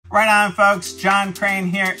Right on, folks. John Crane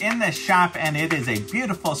here in the shop, and it is a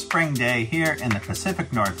beautiful spring day here in the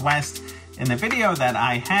Pacific Northwest. And the video that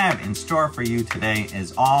I have in store for you today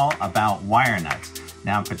is all about wire nuts.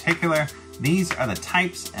 Now, in particular, these are the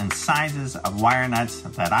types and sizes of wire nuts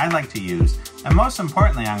that I like to use. And most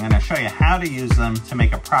importantly, I'm going to show you how to use them to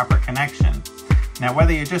make a proper connection. Now,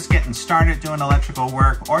 whether you're just getting started doing electrical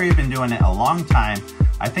work or you've been doing it a long time,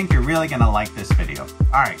 I think you're really gonna like this video.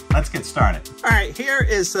 All right, let's get started. All right, here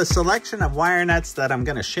is the selection of wire nuts that I'm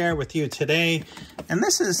gonna share with you today. And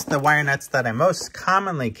this is the wire nuts that I most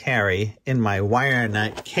commonly carry in my wire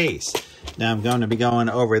nut case. Now I'm going to be going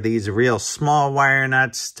over these real small wire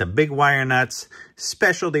nuts to big wire nuts,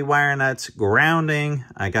 specialty wire nuts, grounding.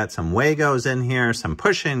 I got some Wagos in here, some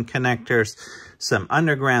push-in connectors, some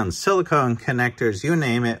underground silicone connectors, you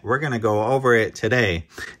name it. We're gonna go over it today.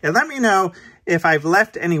 And let me know if I've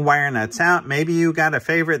left any wire nuts out. Maybe you got a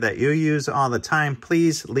favorite that you use all the time.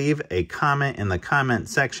 Please leave a comment in the comment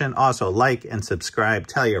section. Also like and subscribe,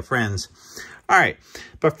 tell your friends. All right,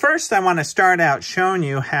 but first I want to start out showing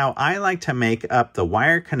you how I like to make up the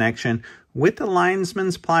wire connection with the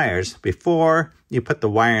linesman's pliers before you put the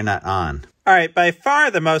wire nut on. All right, by far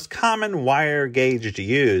the most common wire gauge to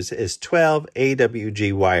use is 12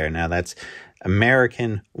 AWG wire. Now that's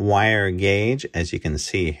American wire gauge, as you can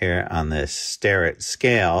see here on this Starrett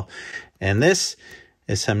scale. And this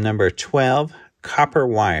is some number 12 copper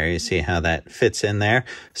wire. You see how that fits in there.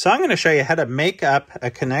 So I'm going to show you how to make up a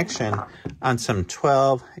connection on some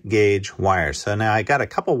 12 gauge wires. So now I got a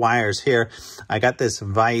couple wires here. I got this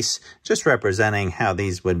vise just representing how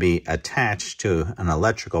these would be attached to an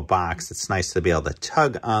electrical box. It's nice to be able to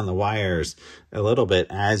tug on the wires a little bit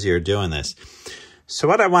as you're doing this. So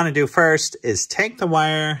what I want to do first is take the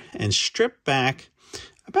wire and strip back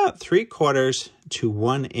about 3/4 to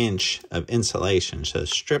 1 inch of insulation. So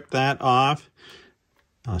strip that off.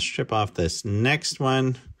 I'll strip off this next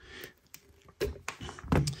one.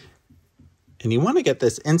 And you want to get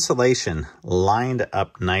this insulation lined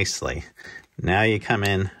up nicely. Now you come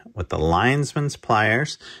in with the linesman's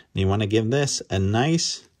pliers, and you want to give this a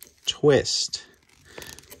nice twist.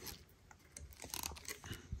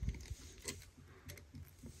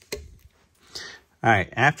 All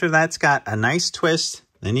right, after that's got a nice twist,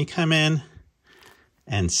 then you come in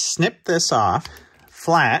and snip this off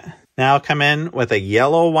flat. Now I'll come in with a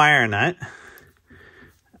yellow wire nut,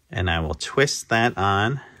 and I will twist that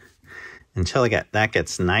on until that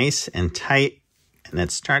gets nice and tight, and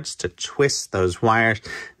it starts to twist those wires.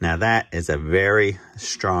 Now that is a very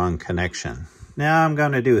strong connection. Now I'm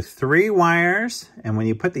going to do 3 wires, and when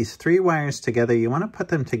you put these 3 wires together, you want to put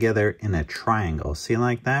them together in a triangle. See,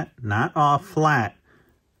 like that? Not all flat,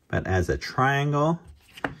 but as a triangle.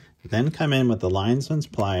 Then come in with the linesman's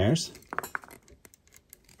pliers.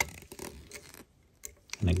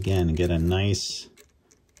 And again, get a nice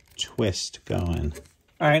twist going.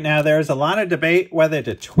 All right, now there's a lot of debate whether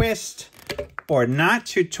to twist or not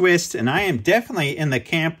to twist, and I am definitely in the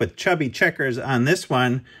camp with Chubby Checkers on this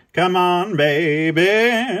one. Come on, baby,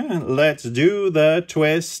 let's do the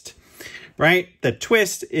twist. Right? The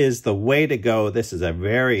twist is the way to go. This is a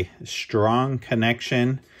very strong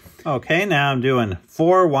connection. Okay, now I'm doing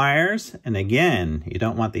 4 wires. And again, you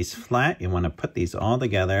don't want these flat. You want to put these all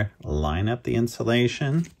together. Line up the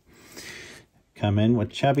insulation. Come in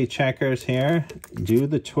with Chubby Checkers here. Do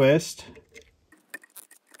the twist.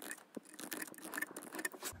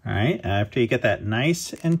 All right, after you get that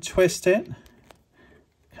nice and twisted,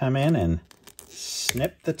 come in and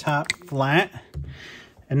snip the top flat.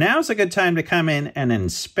 And now's a good time to come in and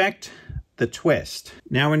inspect the twist.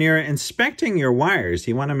 Now, when you're inspecting your wires,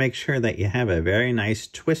 you want to make sure that you have a very nice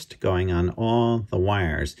twist going on all the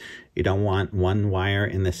wires. You don't want one wire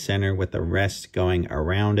in the center with the rest going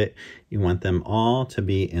around it. You want them all to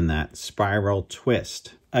be in that spiral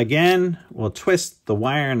twist. Again, we'll twist the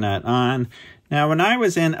wire nut on. Now, when I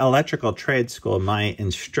was in electrical trade school, my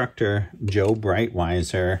instructor, Joe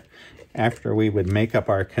Brightweiser, after we would make up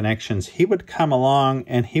our connections, he would come along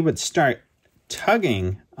and he would start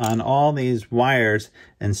tugging on all these wires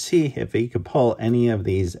and see if he could pull any of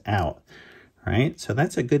these out, right? So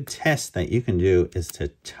that's a good test that you can do, is to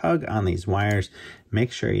tug on these wires.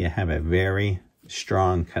 Make sure you have a very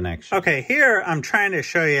strong connection. Okay, here I'm trying to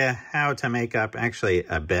show you how to make up actually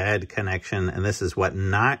a bad connection, and this is what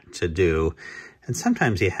not to do. And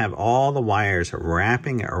sometimes you have all the wires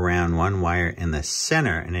wrapping around one wire in the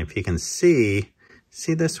center, and if you can see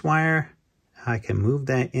this wire? I can move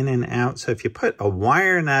that in and out. So if you put a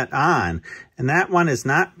wire nut on, and that one is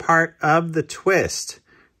not part of the twist,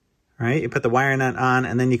 right? You put the wire nut on,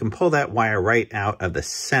 and then you can pull that wire right out of the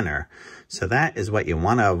center. So that is what you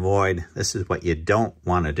want to avoid. This is what you don't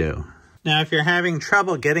want to do. Now, if you're having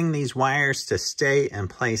trouble getting these wires to stay in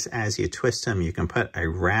place as you twist them, you can put a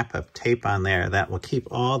wrap of tape on there that will keep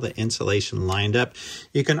all the insulation lined up.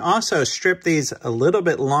 You can also strip these a little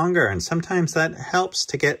bit longer, and sometimes that helps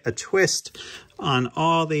to get a twist on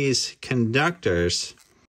all these conductors.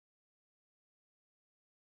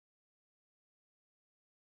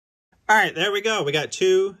 All right, there we go. We got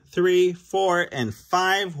 2, 3, 4, and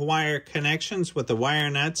 5 wire connections with the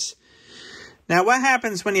wire nuts. Now, what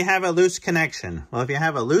happens when you have a loose connection? Well, if you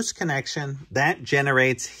have a loose connection, that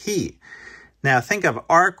generates heat. Now, think of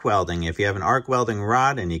arc welding. If you have an arc welding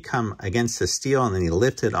rod and you come against the steel and then you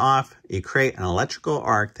lift it off, you create an electrical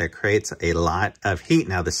arc that creates a lot of heat.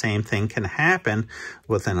 Now, the same thing can happen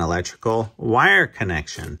with an electrical wire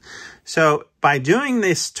connection. So, by doing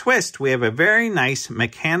this twist, we have a very nice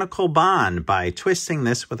mechanical bond by twisting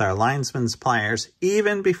this with our linesman's pliers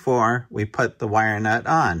even before we put the wire nut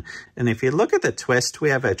on. And if you look at the twist,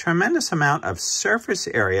 we have a tremendous amount of surface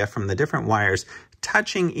area from the different wires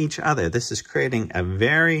touching each other. This is creating a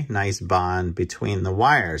very nice bond between the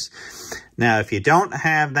wires. Now, if you don't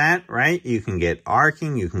have that, right, you can get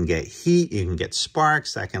arcing, you can get heat, you can get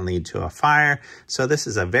sparks that can lead to a fire. So this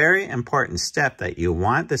is a very important step that you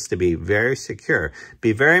want this to be very secure.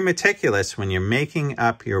 Be very meticulous when you're making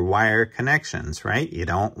up your wire connections, right? You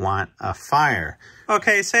don't want a fire.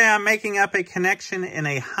 Okay, say I'm making up a connection in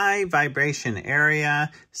a high vibration area,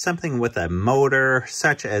 something with a motor,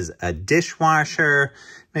 such as a dishwasher.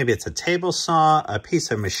 Maybe it's a table saw, a piece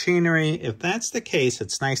of machinery. If that's the case,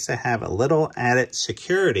 it's nice to have a little added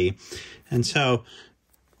security. And so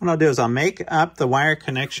what I'll do is I'll make up the wire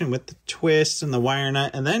connection with the twist and the wire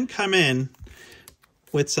nut, and then come in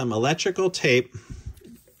with some electrical tape.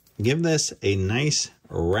 Give this a nice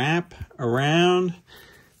wrap around.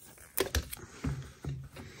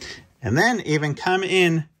 And then even come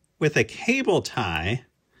in with a cable tie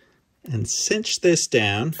and cinch this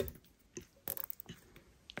down.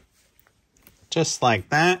 Just like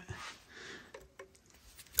that.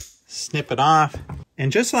 Snip it off.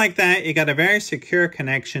 And just like that, you got a very secure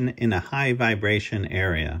connection in a high vibration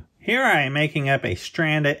area. Here I am making up a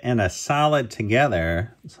stranded and a solid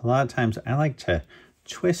together. So a lot of times I like to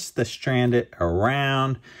twist the stranded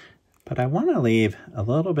around, but I want to leave a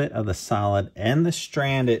little bit of the solid and the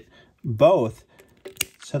stranded both,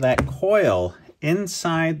 so that coil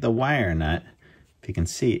inside the wire nut, if you can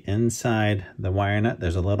see inside the wire nut,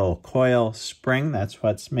 there's a little coil spring. That's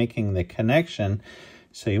what's making the connection.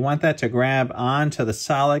 So you want that to grab onto the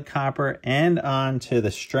solid copper and onto the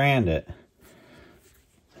stranded.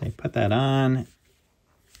 So you put that on,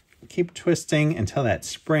 keep twisting until that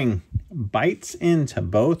spring bites into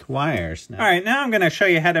both wires. All right, now I'm going to show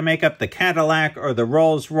you how to make up the Cadillac or the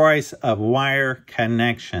Rolls-Royce of wire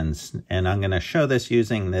connections. And I'm going to show this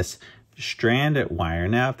using this stranded wire.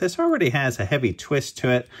 Now, if this already has a heavy twist to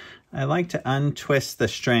it, I like to untwist the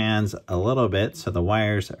strands a little bit so the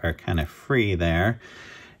wires are kind of free there.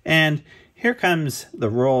 And here comes the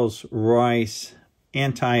Rolls-Royce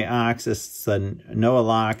anti-ox. It's the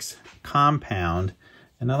Noalox compound.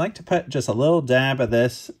 And I like to put just a little dab of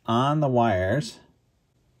this on the wires.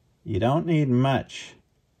 You don't need much.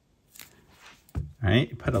 All right,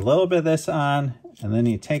 you put a little bit of this on, and then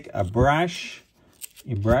you take a brush,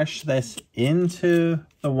 you brush this into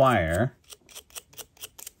the wire.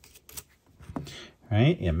 All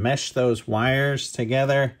right, you mesh those wires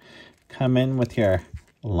together, come in with your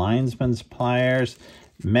linesman's pliers,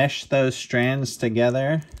 mesh those strands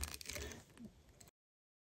together.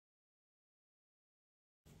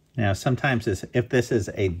 Now, sometimes if this is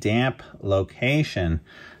a damp location,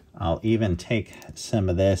 I'll even take some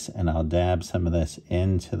of this and I'll dab some of this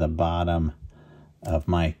into the bottom of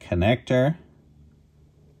my connector,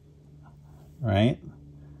 right?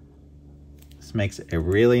 This makes a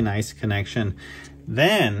really nice connection.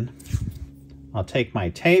 Then I'll take my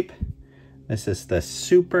tape. This is the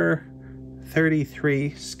Super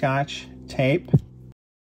 33 Scotch tape.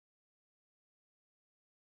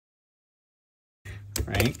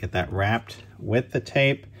 Right, get that wrapped with the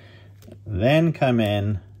tape, then come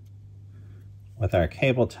in with our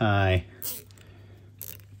cable tie,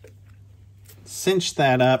 cinch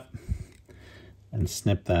that up, and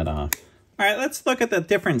snip that off. All right, let's look at the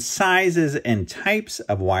different sizes and types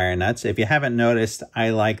of wire nuts. If you haven't noticed, I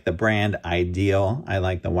like the brand Ideal. I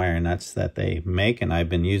like the wire nuts that they make, and I've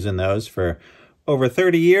been using those for over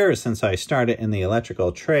 30 years since I started in the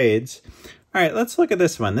electrical trades. All right, let's look at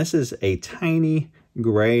this one. This is a tiny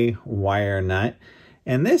gray wire nut,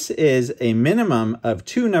 And this is a minimum of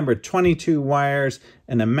 2 number 22 wires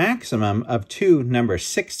and a maximum of 2 number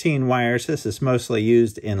 16 wires. This is mostly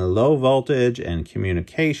used in low voltage and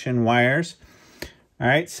communication wires. All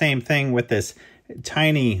right, same thing with this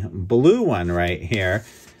tiny blue one right here.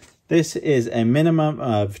 This is a minimum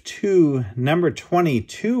of 2 number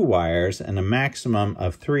 22 wires and a maximum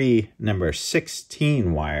of 3 number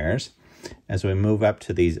 16 wires. As we move up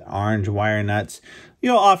to these orange wire nuts,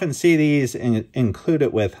 you'll often see these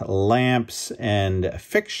included with lamps and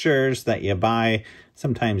fixtures that you buy.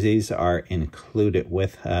 Sometimes these are included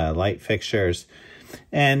with light fixtures.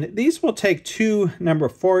 And these will take 2 number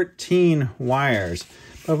 14 wires.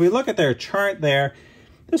 But if we look at their chart there,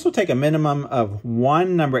 this will take a minimum of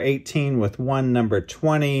 1 number 18 with 1 number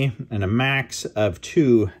 20 and a max of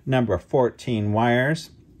 2 number 14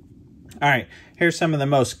 wires. All right, here's some of the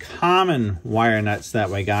most common wire nuts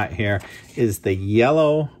that we got here is the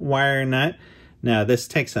yellow wire nut. Now this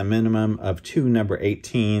takes a minimum of 2 number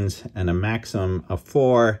 18s and a maximum of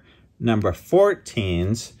 4 number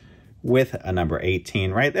 14s with a number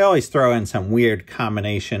 18, right? They always throw in some weird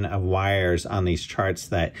combination of wires on these charts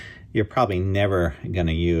that you're probably never going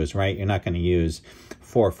to use, right? You're not going to use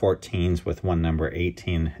 4 14s with 1 number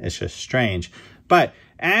 18. It's just strange. But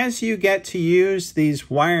as you get to use these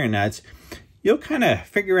wire nuts, you'll kind of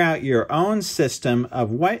figure out your own system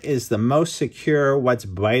of what is the most secure, what's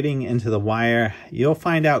biting into the wire. You'll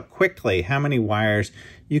find out quickly how many wires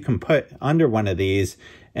you can put under one of these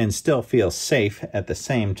and still feel safe at the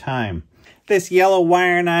same time. This yellow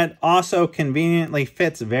wire nut also conveniently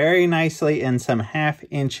fits very nicely in some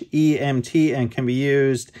 1/2-inch EMT and can be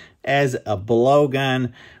used as a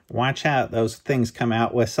blowgun. Watch out, those things come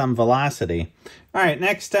out with some velocity. All right,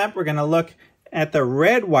 next up, we're going to look at the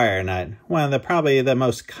red wire nut, one of probably the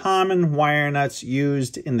most common wire nuts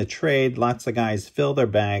used in the trade. Lots of guys fill their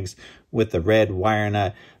bags with the red wire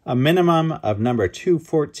nut. A minimum of number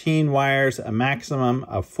 214 wires, a maximum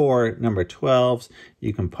of 4 number 12s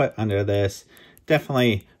you can put under this.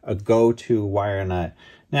 Definitely a go-to wire nut.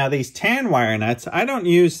 Now these tan wire nuts, I don't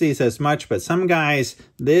use these as much, but some guys,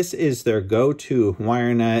 this is their go-to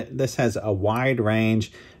wire nut. This has a wide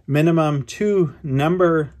range. Minimum 2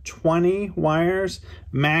 number 20 wires,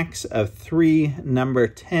 max of 3 number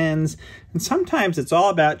 10s. And sometimes it's all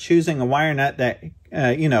about choosing a wire nut that,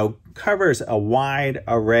 covers a wide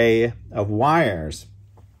array of wires.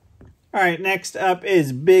 All right, next up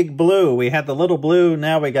is Big Blue. We had the little blue,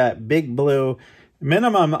 now we got Big Blue.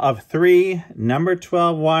 Minimum of 3 number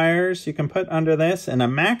 12 wires you can put under this, and a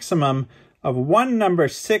maximum of 1 number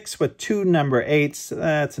 6 with 2 number 8s.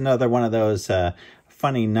 That's another one of those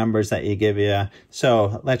funny numbers that you give you.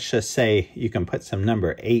 So let's just say you can put some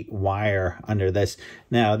number 8 wire under this.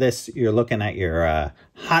 Now this, you're looking at your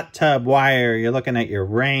hot tub wire, you're looking at your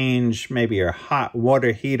range, maybe your hot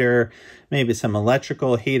water heater, maybe some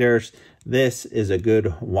electrical heaters. This is a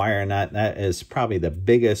good wire nut. That is probably the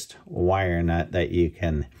biggest wire nut that you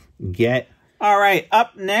can get. All right,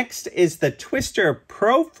 up next is the Twister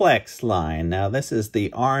ProFlex line. Now this is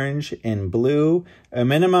the orange and blue. A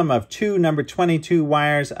minimum of 2 number 22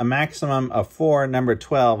 wires, a maximum of 4 number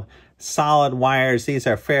 12 solid wires. These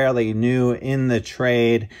are fairly new in the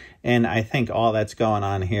trade, and I think all that's going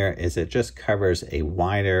on here is it just covers a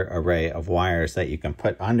wider array of wires that you can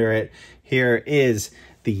put under it. Here is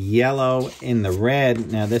the yellow in the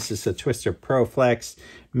red. Now this is the Twister ProFlex.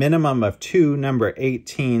 Minimum of 2 number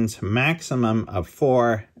 18s, maximum of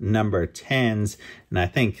 4 number 10s. And I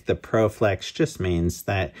think the ProFlex just means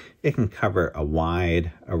that it can cover a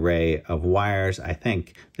wide array of wires. I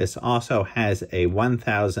think this also has a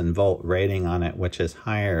 1000 volt rating on it, which is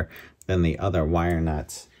higher than the other wire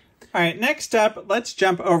nuts. All right, next up, let's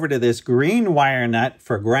jump over to this green wire nut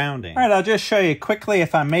for grounding. All right, I'll just show you quickly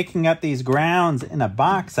if I'm making up these grounds in a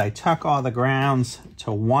box. I tuck all the grounds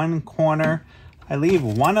to one corner. I leave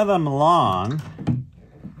one of them long.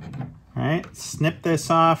 All right, snip this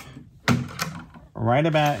off right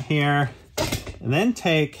about here. And then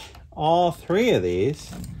take all 3 of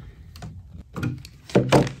these.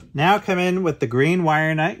 Now come in with the green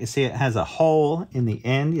wire nut. You see it has a hole in the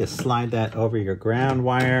end. You slide that over your ground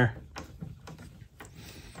wire.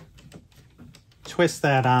 Twist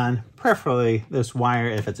that on. Preferably this wire,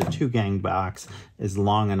 if it's a 2-gang box, is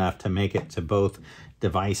long enough to make it to both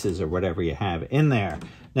devices or whatever you have in there.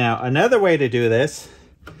 Now, another way to do this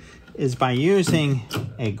is by using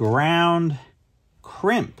a ground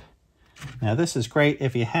crimp. Now, this is great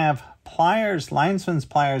if you have pliers, linesman's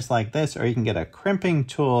pliers like this, or you can get a crimping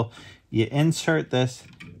tool. You insert this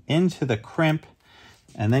into the crimp,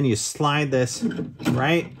 and then you slide this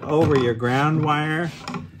right over your ground wire.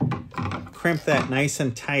 Crimp that nice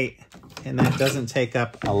and tight, and that doesn't take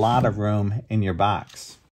up a lot of room in your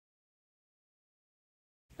box.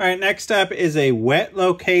 All right, next up is a wet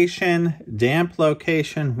location, damp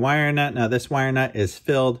location wire nut. Now this wire nut is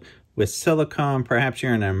filled with silicone. Perhaps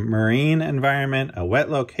you're in a marine environment, a wet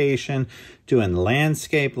location, doing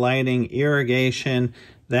landscape lighting, irrigation,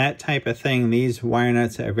 that type of thing. These wire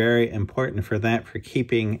nuts are very important for that, for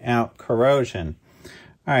keeping out corrosion.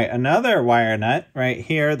 All right, another wire nut right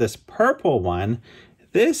here, this purple one.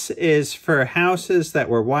 This is for houses that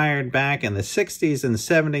were wired back in the 60s and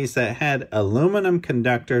 70s that had aluminum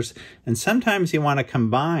conductors, and sometimes you want to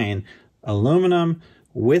combine aluminum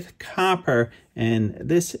with copper, and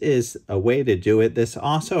this is a way to do it. This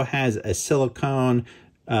also has a silicone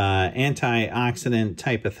antioxidant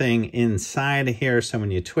type of thing inside here, so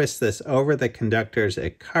when you twist this over the conductors,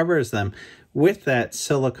 it covers them with that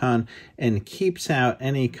silicone and keeps out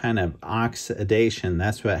any kind of oxidation.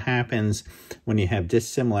 That's what happens when you have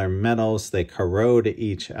dissimilar metals. They corrode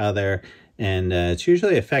each other, and it's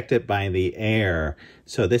usually affected by the air.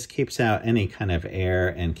 So this keeps out any kind of air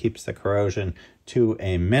and keeps the corrosion to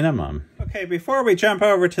a minimum. Okay, before we jump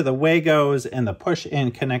over to the Wagos and the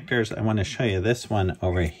push-in connectors, I want to show you this one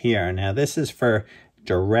over here. Now this is for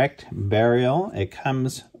direct burial. It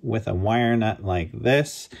comes with a wire nut like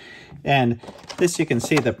this, and this, you can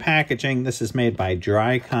see the packaging. This is made by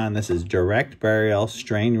Drycon. This is direct burial,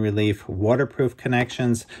 strain relief, waterproof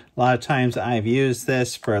connections. A lot of times I've used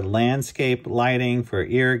this for landscape lighting, for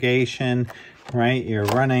irrigation, right? You're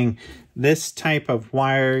running this type of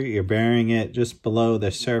wire, you're burying it just below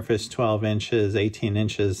the surface, 12 inches, 18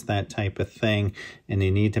 inches, that type of thing, and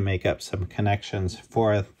you need to make up some connections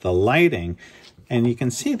for the lighting. And you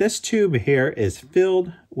can see this tube here is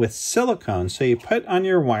filled with silicone. So you put on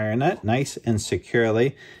your wire nut nice and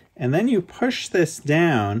securely, and then you push this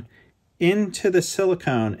down into the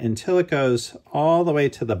silicone until it goes all the way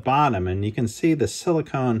to the bottom. And you can see the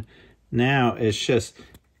silicone now is just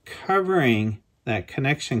covering that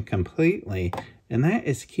connection completely, and that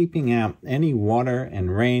is keeping out any water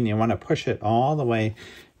and rain. You want to push it all the way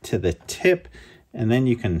to the tip, and then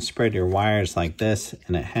you can spread your wires like this,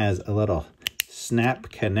 and it has a little snap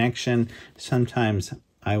connection. Sometimes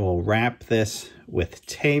I will wrap this with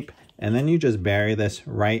tape, and then you just bury this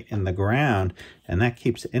right in the ground, and that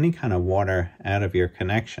keeps any kind of water out of your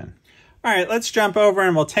connection. All right, let's jump over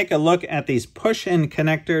and we'll take a look at these push-in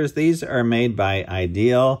connectors. These are made by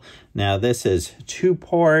Ideal. Now this is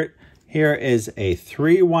 2-port. Here is a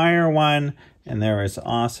 3-wire one, and there is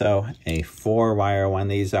also a 4-wire one.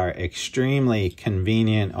 These are extremely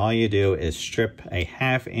convenient. All you do is strip a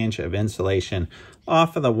 1/2 inch of insulation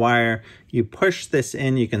off of the wire. You push this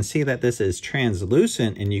in. You can see that this is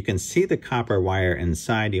translucent, and you can see the copper wire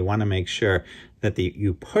inside. You want to make sure that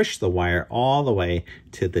you push the wire all the way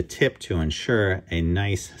to the tip to ensure a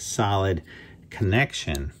nice solid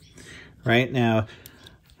connection. Right now,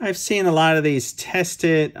 I've seen a lot of these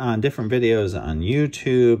tested on different videos on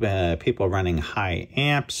YouTube, people running high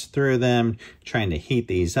amps through them, trying to heat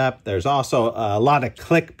these up. There's also a lot of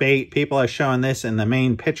clickbait. People are showing this in the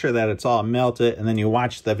main picture that it's all melted, and then you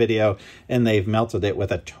watch the video and they've melted it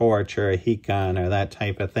with a torch or a heat gun or that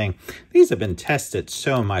type of thing. These have been tested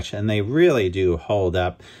so much, and they really do hold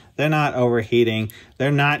up. They're not overheating. They're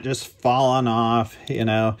not just falling off, you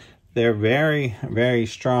know. They're very, very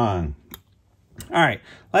strong. All right,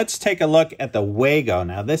 let's take a look at the Wago.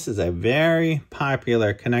 Now, this is a very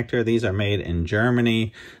popular connector. These are made in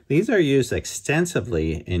Germany. These are used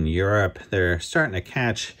extensively in Europe. They're starting to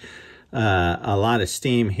catch a lot of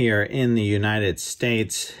steam here in the United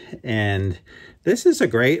States. And this is a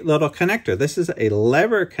great little connector. This is a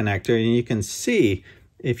lever connector, and you can see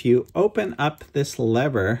if you open up this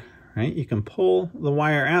lever, right, you can pull the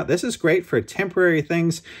wire out. This is great for temporary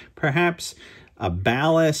things, perhaps a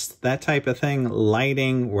ballast, that type of thing,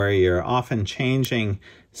 lighting where you're often changing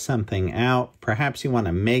something out. Perhaps you want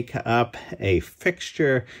to make up a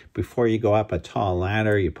fixture before you go up a tall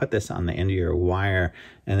ladder. You put this on the end of your wire,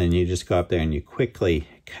 and then you just go up there and you quickly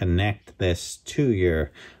connect this to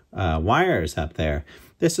your wires up there.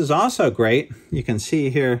 This is also great. You can see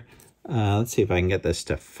here, let's see if I can get this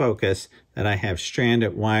to focus, that I have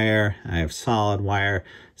stranded wire, I have solid wire.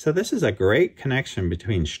 So this is a great connection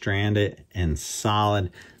between stranded and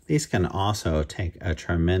solid. These can also take a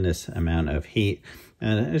tremendous amount of heat.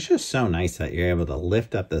 And it's just so nice that you're able to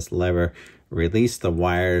lift up this lever, release the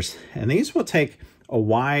wires, and these will take a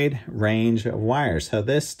wide range of wires. So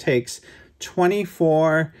this takes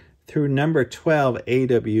 24 through number 12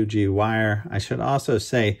 AWG wire. I should also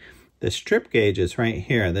say the strip gauge is right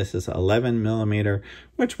here. This is 11 millimeter,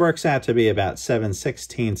 which works out to be about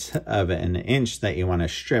 7/16 of an inch that you want to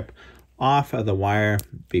strip off of the wire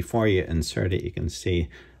before you insert it. You can see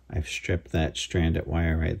I've stripped that stranded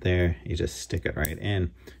wire right there. You just stick it right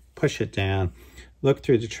in, push it down, look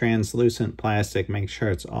through the translucent plastic, make sure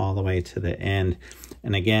it's all the way to the end.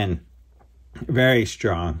 And again, very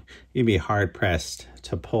strong. You'd be hard pressed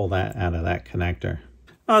to pull that out of that connector.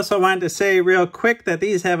 Also wanted to say real quick that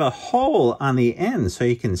these have a hole on the end so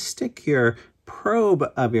you can stick your probe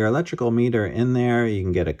of your electrical meter in there. You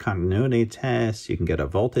can get a continuity test. You can get a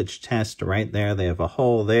voltage test right there. They have a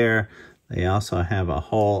hole there. They also have a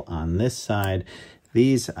hole on this side.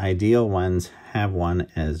 These Ideal ones have one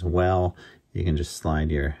as well. You can just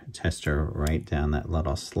slide your tester right down that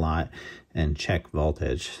little slot and check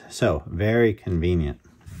voltage. So very convenient.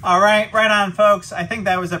 All right, right on, folks. I think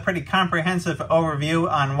that was a pretty comprehensive overview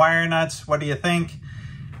on wire nuts. What do you think?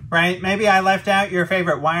 Right? Maybe I left out your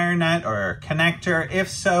favorite wire nut or connector. If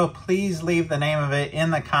so, please leave the name of it in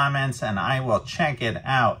the comments and I will check it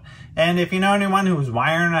out. And if you know anyone who's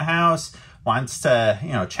wiring a house, wants to,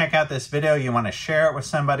 check out this video, you want to share it with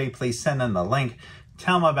somebody, please send them the link.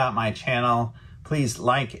 Tell them about my channel. Please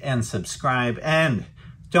like and subscribe. And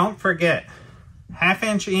don't forget,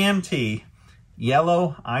 1/2" EMT,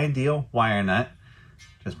 yellow Ideal wire nut.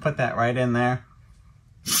 Just put that right in there.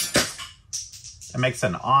 It makes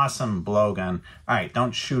an awesome blowgun. All right,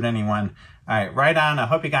 don't shoot anyone. All right, right on. I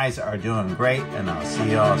hope you guys are doing great, and I'll see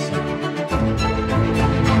you all soon.